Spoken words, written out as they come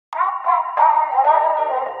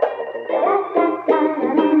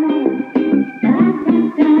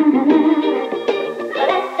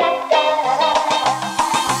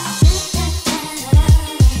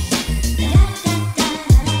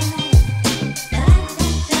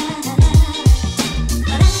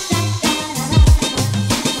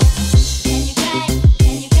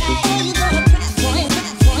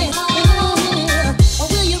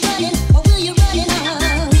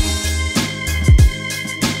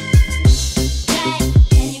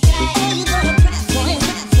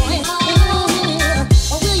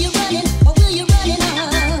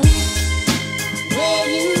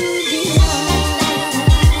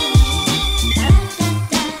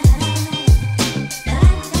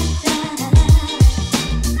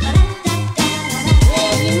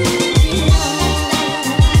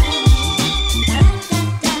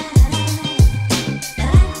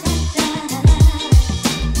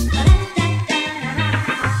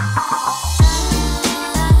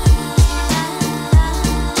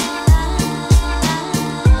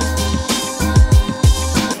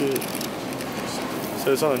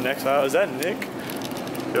So it's on the next aisle. Is that Nick?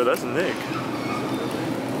 Yo, that's Nick.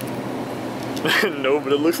 No,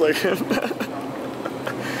 but it looks like him.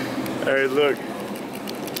 Alright, look.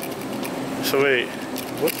 So wait,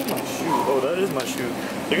 what's in my shoe? Oh, that is my shoe.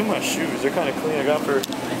 Look at my shoes. They're kind of clean. I got them for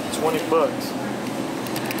 20 bucks.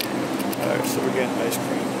 Alright, so we're getting ice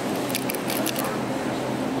cream.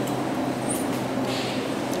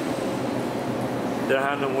 Did I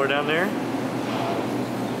have no more down there?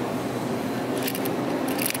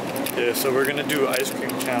 Yeah, so we're gonna do ice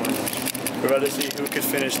cream challenge. We're about to see who could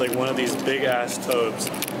finish like one of these big ass tubs.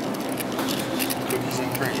 Cookies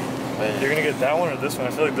and cream. Man. You're gonna get that one or this one? I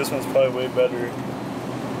feel like this one's probably way better.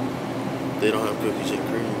 They don't have cookies and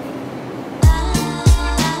cream.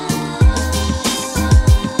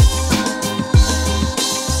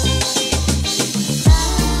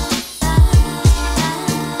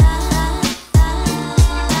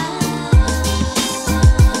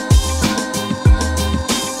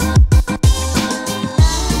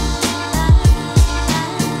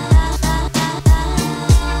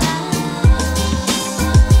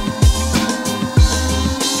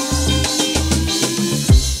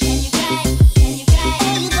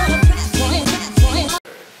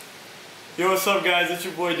 Yo, what's up guys, it's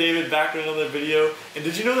your boy David back with another video. And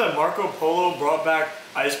did you know that Marco Polo brought back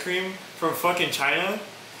ice cream from fucking China?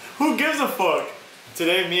 Who gives a fuck?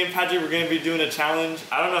 Today me and Patrick were going to be doing a challenge.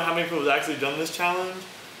 I don't know how many people have actually done this challenge,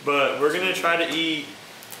 but we're going to try to eat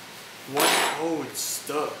one. Oh, it's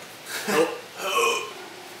stuck. Oh.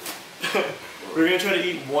 We're going to try to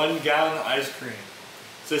eat 1 gallon of ice cream.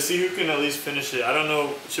 So see who can at least finish it. I don't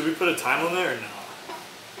know, should we put a time on there or no?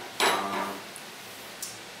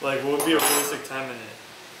 Like, what would be a realistic time in it?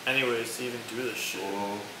 Anyways, to even do this shit.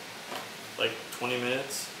 Like 20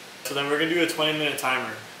 minutes? So then we're gonna do a 20-minute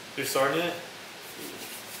timer. You're starting it?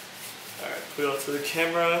 Alright, put it up to the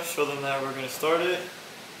camera, show them that we're gonna start it.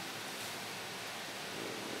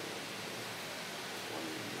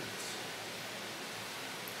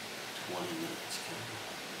 20 minutes,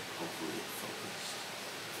 hopefully it focused.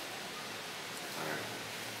 Alright.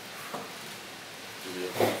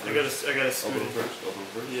 I gotta spoon. Open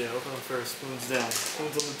first. Yeah, open them first. Spoons down.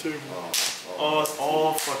 Spoons on the table. Oh, it's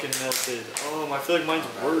all fucking melted. Oh, I feel like mine's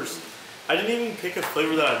worse. I didn't even pick a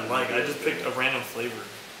flavor that I like. I just picked a random flavor.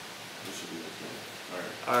 This should be okay.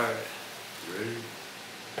 Alright. Alright. Ready?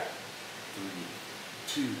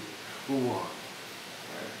 3, 2, 1. Alright,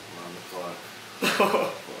 we're on the clock.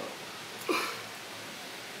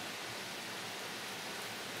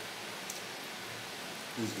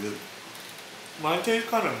 It's good. Mine tastes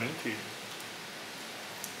kind of minty.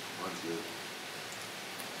 Mine's good.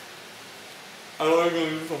 I like gonna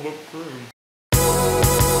use some whipped cream.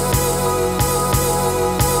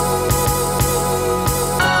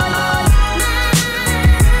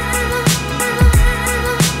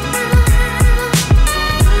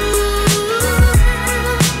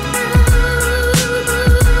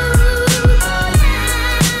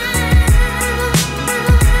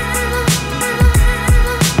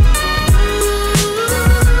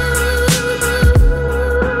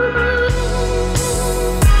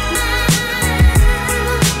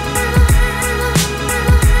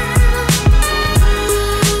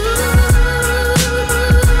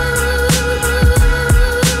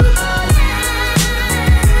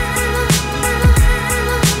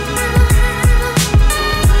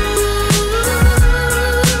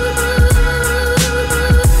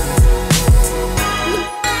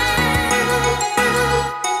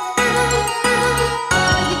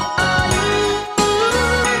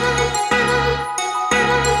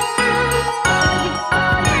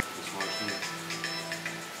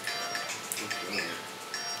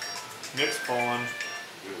 falling.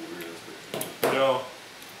 You're weird. Yo.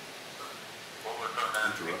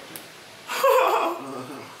 Interrupting.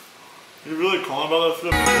 You really calling about that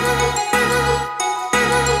stuff?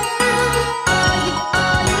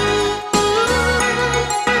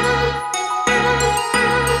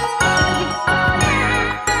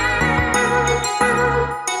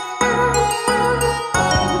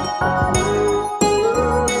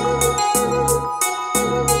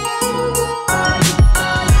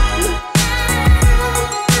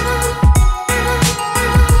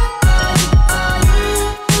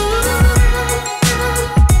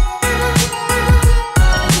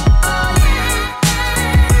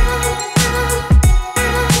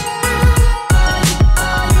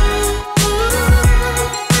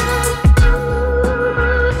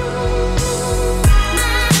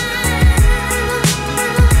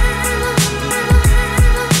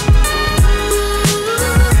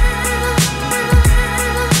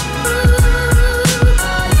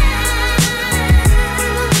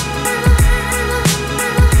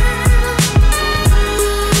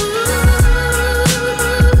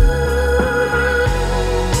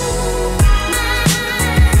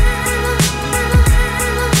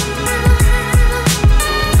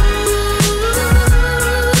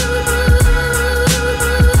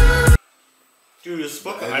 Dude, this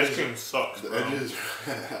fucking ice cream sucks, The bro. edges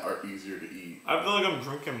are easier to eat. I feel like I'm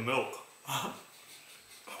drinking milk. Right?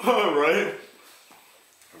 I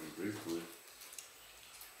mean, basically.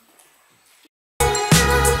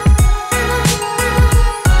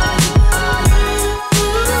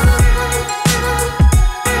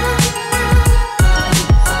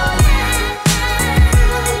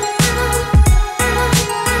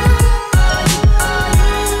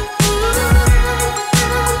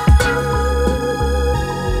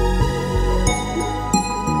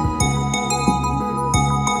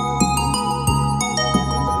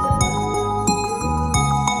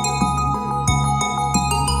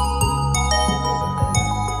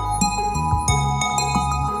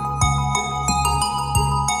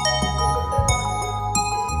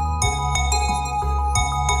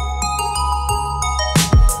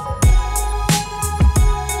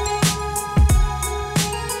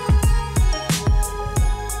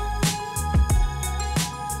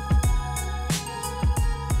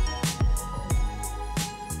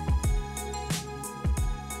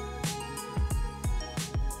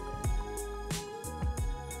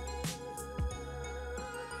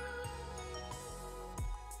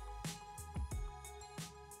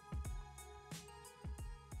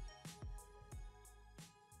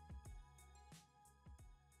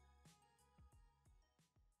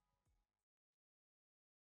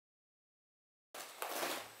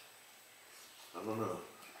 I don't know.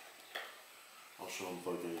 I'll show them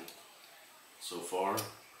fucking. So far,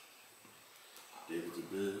 David's a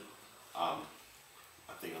bit. I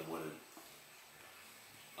think I'm winning.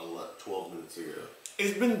 12 minutes ago.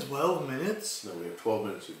 It's been 12 minutes? No, we have 12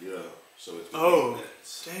 minutes to go. So it's been 8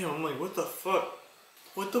 minutes. Damn, I'm like, what the fuck?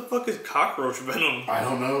 What the fuck is cockroach venom? I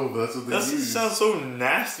don't know, but that's what they That use. sounds so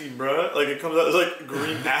nasty, bruh. Like, it comes out as like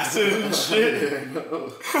green acid and shit. Yeah, I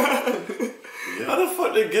know. Yeah. How the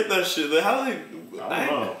fuck they get that shit? Like, how do they... I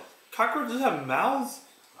don't know. Cockroaches have mouths?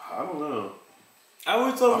 I don't know. I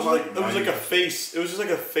always thought it was I'm it was like a face. It was just like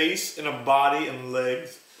a face and a body and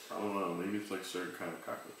legs. I don't know. Maybe it's like certain kind of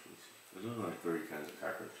cockroaches. There's only like 30 kinds of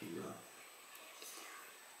cockroaches, though.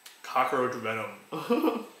 Cockroach venom.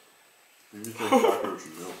 Maybe it's like cockroach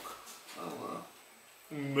milk. I don't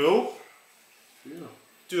know. Milk? Yeah.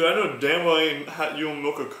 Dude, I know damn well you don't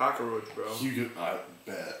milk a cockroach, bro. You can, I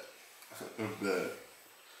bet. I bet.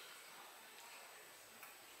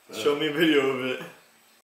 Show me a video of it.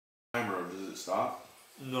 Timer, does it stop?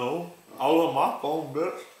 No. All on my phone,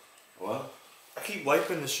 bitch. What? I keep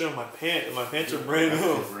wiping the shit on my pants, and my pants are brand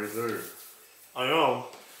new. Right there. I know.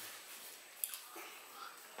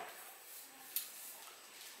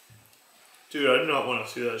 Dude, I do not want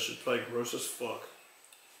to see that shit. It's like gross as fuck.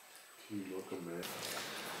 Can you look at man?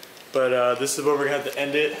 But this is where we're gonna have to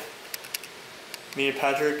end it. Me and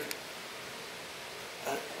Patrick.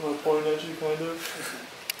 I'm pointing at you, kind of.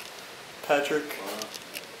 Patrick.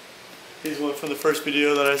 He's one from the first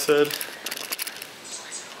video that I said.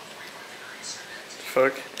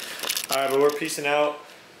 Fuck. Alright, but we're peacing out.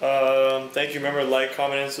 Thank you. Remember, like,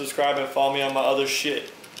 comment, and subscribe, and follow me on my other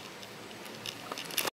shit.